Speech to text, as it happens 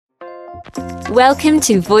Welcome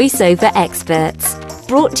to VoiceOver Experts,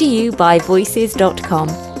 brought to you by Voices.com,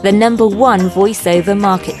 the #1 voiceover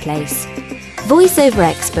marketplace. VoiceOver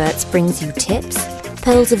Experts brings you tips,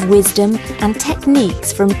 pearls of wisdom, and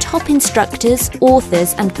techniques from top instructors,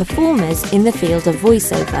 authors, and performers in the field of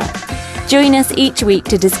voiceover. Join us each week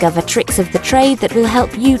to discover tricks of the trade that will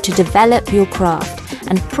help you to develop your craft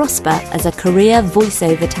and prosper as a career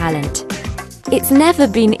voiceover talent. It's never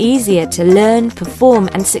been easier to learn, perform,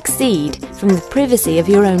 and succeed from the privacy of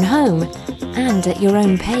your own home and at your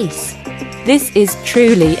own pace. This is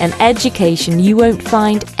truly an education you won't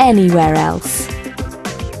find anywhere else.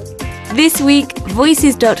 This week,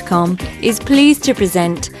 Voices.com is pleased to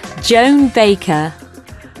present Joan Baker.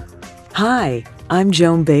 Hi, I'm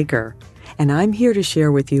Joan Baker, and I'm here to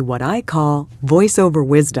share with you what I call voiceover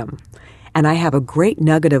wisdom. And I have a great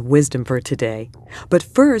nugget of wisdom for today. But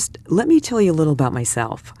first, let me tell you a little about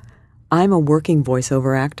myself. I'm a working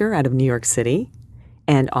voiceover actor out of New York City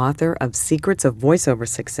and author of Secrets of Voiceover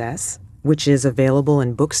Success, which is available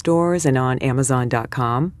in bookstores and on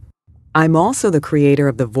Amazon.com. I'm also the creator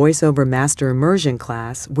of the VoiceOver Master Immersion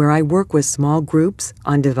class, where I work with small groups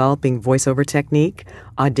on developing voiceover technique,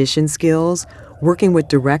 audition skills, working with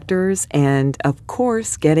directors, and, of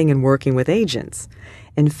course, getting and working with agents.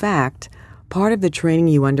 In fact, part of the training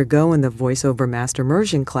you undergo in the VoiceOver Master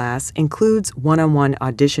Immersion class includes one-on-one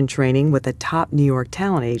audition training with a top New York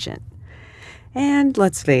talent agent. And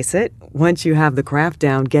let's face it, once you have the craft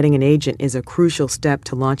down, getting an agent is a crucial step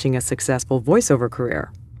to launching a successful voiceover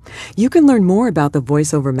career. You can learn more about the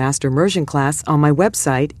VoiceOver Master Immersion class on my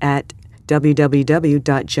website at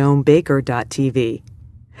www.joanbaker.tv.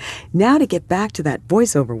 Now to get back to that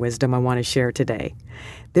voiceover wisdom I want to share today.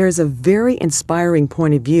 There's a very inspiring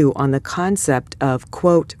point of view on the concept of,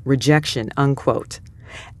 quote, rejection, unquote.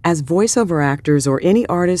 As voiceover actors or any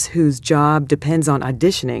artist whose job depends on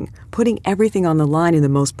auditioning, putting everything on the line in the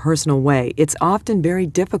most personal way, it's often very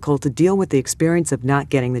difficult to deal with the experience of not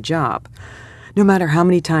getting the job. No matter how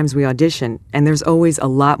many times we audition, and there's always a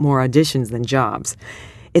lot more auditions than jobs,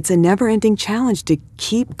 it's a never-ending challenge to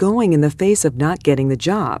keep going in the face of not getting the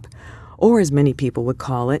job, or as many people would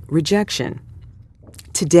call it, rejection.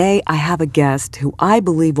 Today, I have a guest who I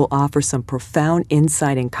believe will offer some profound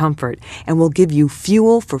insight and comfort and will give you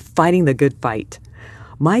fuel for fighting the good fight.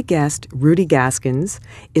 My guest, Rudy Gaskins,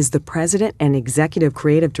 is the president and executive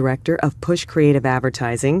creative director of Push Creative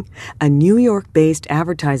Advertising, a New York-based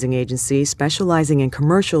advertising agency specializing in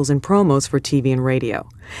commercials and promos for TV and radio.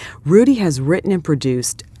 Rudy has written and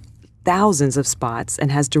produced thousands of spots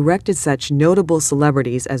and has directed such notable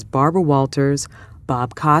celebrities as Barbara Walters,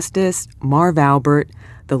 Bob Costas, Marv Albert,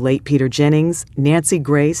 the late Peter Jennings, Nancy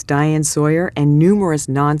Grace, Diane Sawyer, and numerous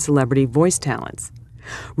non-celebrity voice talents.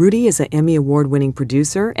 Rudy is an Emmy Award-winning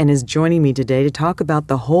producer and is joining me today to talk about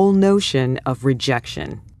the whole notion of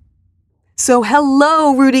rejection. So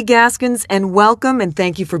hello, Rudy Gaskins, and welcome, and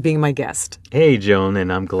thank you for being my guest. Hey, Joan,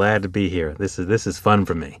 and I'm glad to be here. This is fun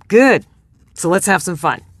for me. Good. So let's have some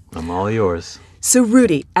fun. I'm all yours. So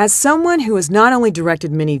Rudy, as someone who has not only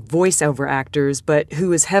directed many voiceover actors, but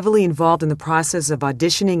who is heavily involved in the process of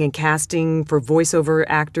auditioning and casting for voiceover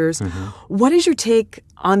actors, what is your take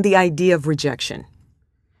on the idea of rejection?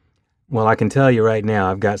 Well, I can tell you right now,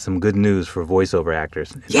 I've got some good news for voiceover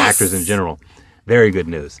actors and actors in general. Very good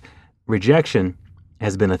news. Rejection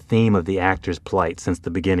has been a theme of the actor's plight since the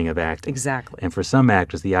beginning of acting. Exactly. And for some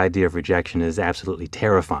actors, the idea of rejection is absolutely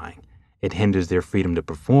terrifying. It hinders their freedom to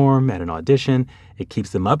perform at an audition. It keeps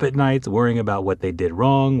them up at nights worrying about what they did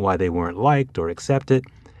wrong, why they weren't liked or accepted.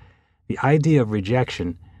 The idea of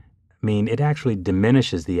rejection, it actually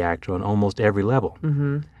diminishes the actor on almost every level.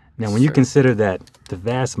 Now, when you consider that the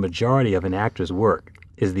vast majority of an actor's work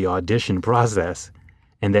is the audition process,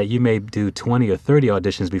 and that you may do 20 or 30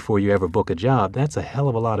 auditions before you ever book a job, that's a hell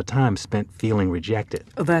of a lot of time spent feeling rejected.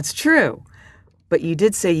 Oh, that's true. But you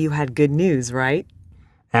did say you had good news, right?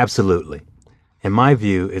 Absolutely. In my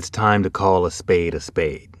view, it's time to call a spade a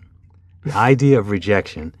spade. The idea of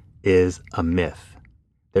rejection is a myth.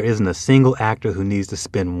 There isn't a single actor who needs to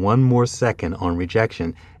spend one more second on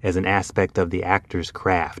rejection as an aspect of the actor's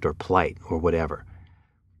craft or plight or whatever.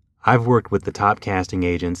 I've worked with the top casting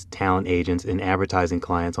agents, talent agents, and advertising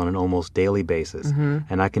clients on an almost daily basis,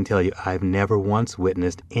 and I can tell you I've never once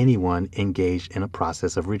witnessed anyone engaged in a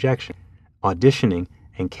process of rejection. Auditioning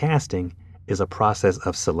and casting is a process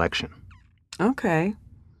of selection. Okay.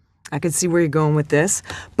 I can see where you're going with this,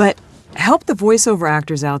 but help the voiceover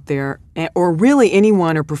actors out there, or really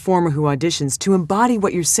anyone or performer who auditions, to embody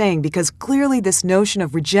what you're saying, because clearly this notion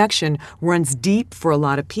of rejection runs deep for a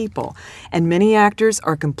lot of people, and many actors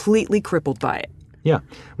are completely crippled by it. Yeah.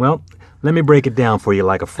 Well, Let me break it down for you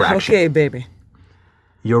like a fraction. Okay, baby.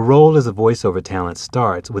 Your role as a voiceover talent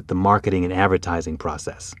starts with the marketing and advertising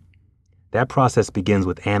process. That process begins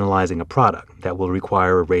with analyzing a product that will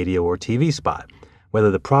require a radio or TV spot.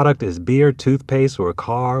 Whether the product is beer, toothpaste, or a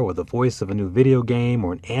car, or the voice of a new video game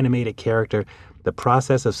or an animated character, the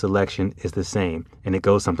process of selection is the same, and it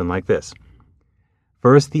goes something like this.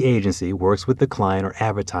 First, the agency works with the client or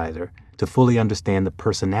advertiser to fully understand the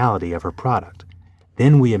personality of her product.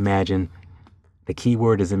 Then we imagine, the key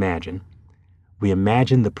word is imagine, we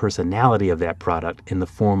imagine the personality of that product in the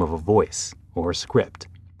form of a voice or a script.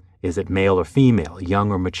 Is it male or female,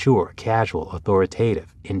 young or mature, casual,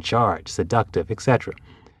 authoritative, in charge, seductive, etc.?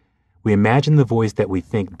 We imagine the voice that we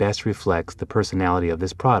think best reflects the personality of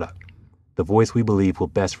this product, the voice we believe will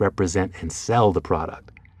best represent and sell the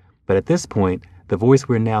product. But at this point, the voice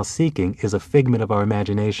we're now seeking is a figment of our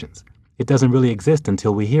imaginations. It doesn't really exist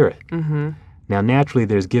until we hear it. Mm-hmm. Now, naturally,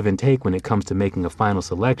 there's give and take when it comes to making a final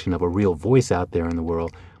selection of a real voice out there in the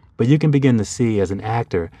world, but you can begin to see as an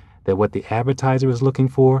actor that what the advertiser is looking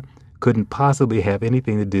for couldn't possibly have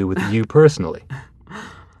anything to do with you personally.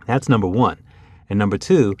 That's number one. And number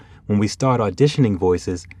two, when we start auditioning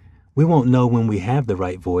voices, we won't know when we have the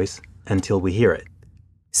right voice until we hear it.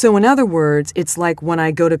 So in other words, it's like when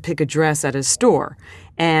I go to pick a dress at a store,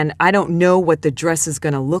 and I don't know what the dress is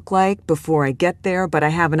going to look like before I get there, but I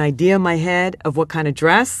have an idea in my head of what kind of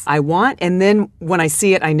dress I want, and then when I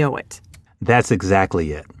see it, I know it. That's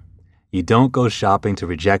exactly it. You don't go shopping to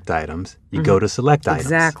reject items, you go to select items.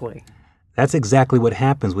 Exactly. That's exactly what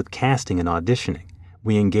happens with casting and auditioning.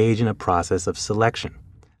 We engage in a process of selection,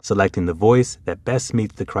 selecting the voice that best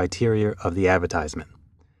meets the criteria of the advertisement.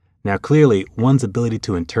 Now, clearly, one's ability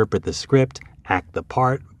to interpret the script, act the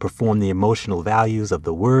part, perform the emotional values of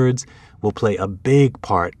the words will play a big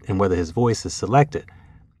part in whether his voice is selected.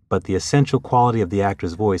 But the essential quality of the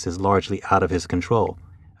actor's voice is largely out of his control.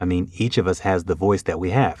 I mean, each of us has the voice that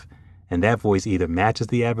we have, and that voice either matches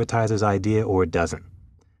the advertiser's idea or it doesn't.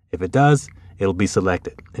 If it does, it'll be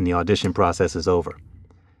selected, and the audition process is over.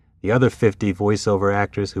 The other 50 voiceover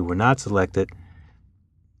actors who were not selected,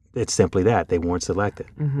 it's simply that, they weren't selected.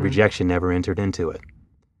 Rejection never entered into it.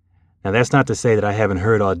 Now, that's not to say that I haven't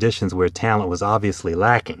heard auditions where talent was obviously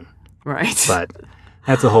lacking. Right. But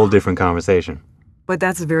that's a whole different conversation. But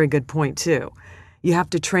that's a very good point, too. You have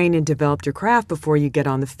to train and develop your craft before you get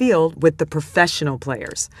on the field with the professional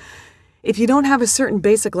players. If you don't have a certain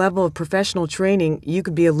basic level of professional training, you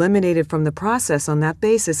could be eliminated from the process on that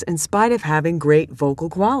basis in spite of having great vocal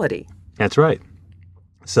quality. That's right.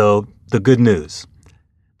 So, the good news.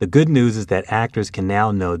 The good news is that actors can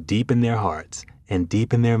now know deep in their hearts and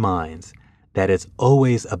deep in their minds that it's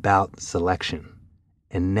always about selection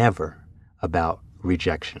and never about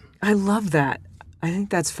rejection. I love that. I think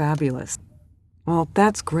that's fabulous. Well,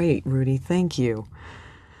 that's great, Rudy. Thank you.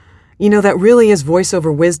 You know, that really is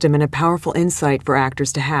voiceover wisdom and a powerful insight for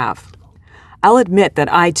actors to have. I'll admit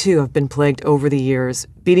that I, too, have been plagued over the years,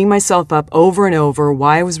 beating myself up over and over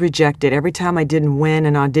why I was rejected every time I didn't win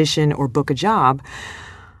an audition or book a job.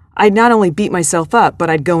 I'd not only beat myself up, but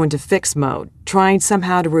I'd go into fix mode, trying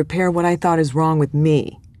somehow to repair what I thought is wrong with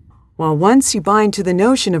me. Well, once you buy into the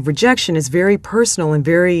notion of rejection is very personal and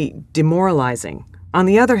very demoralizing. On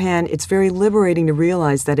the other hand, it's very liberating to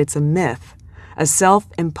realize that it's a myth, a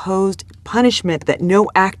self-imposed punishment that no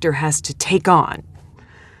actor has to take on.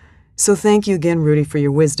 So thank you again, Rudy, for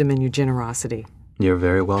your wisdom and your generosity. You're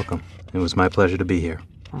very welcome. It was my pleasure to be here.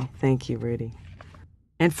 Oh, thank you, Rudy.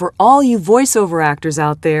 And for all you voiceover actors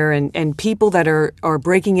out there and people that are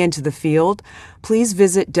breaking into the field, please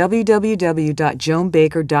visit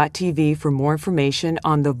www.joanbaker.tv for more information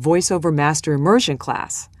on the VoiceOver Master Immersion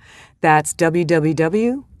class. That's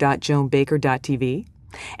www.joanbaker.tv.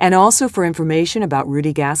 And also for information about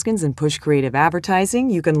Rudy Gaskins and Push Creative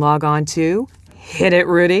Advertising, you can log on to Hit It,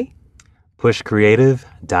 Rudy.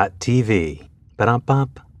 pushcreative.tv.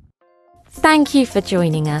 Ba-dum-bump. Thank you for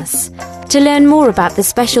joining us. To learn more about the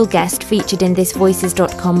special guest featured in this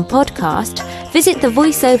Voices.com podcast, visit the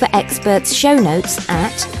VoiceOver Experts show notes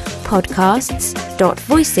at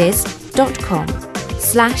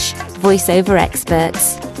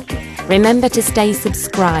podcasts.voices.com/voiceoverexperts. Remember to stay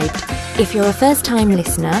subscribed. If you're a first-time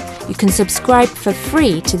listener, you can subscribe for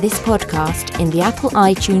free to this podcast in the Apple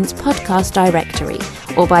iTunes podcast directory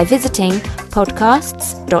or by visiting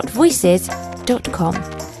podcasts.voices.com.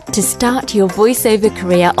 To start your voiceover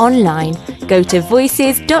career online, go to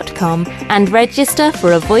voices.com and register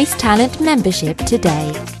for a Voice Talent membership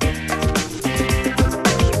today.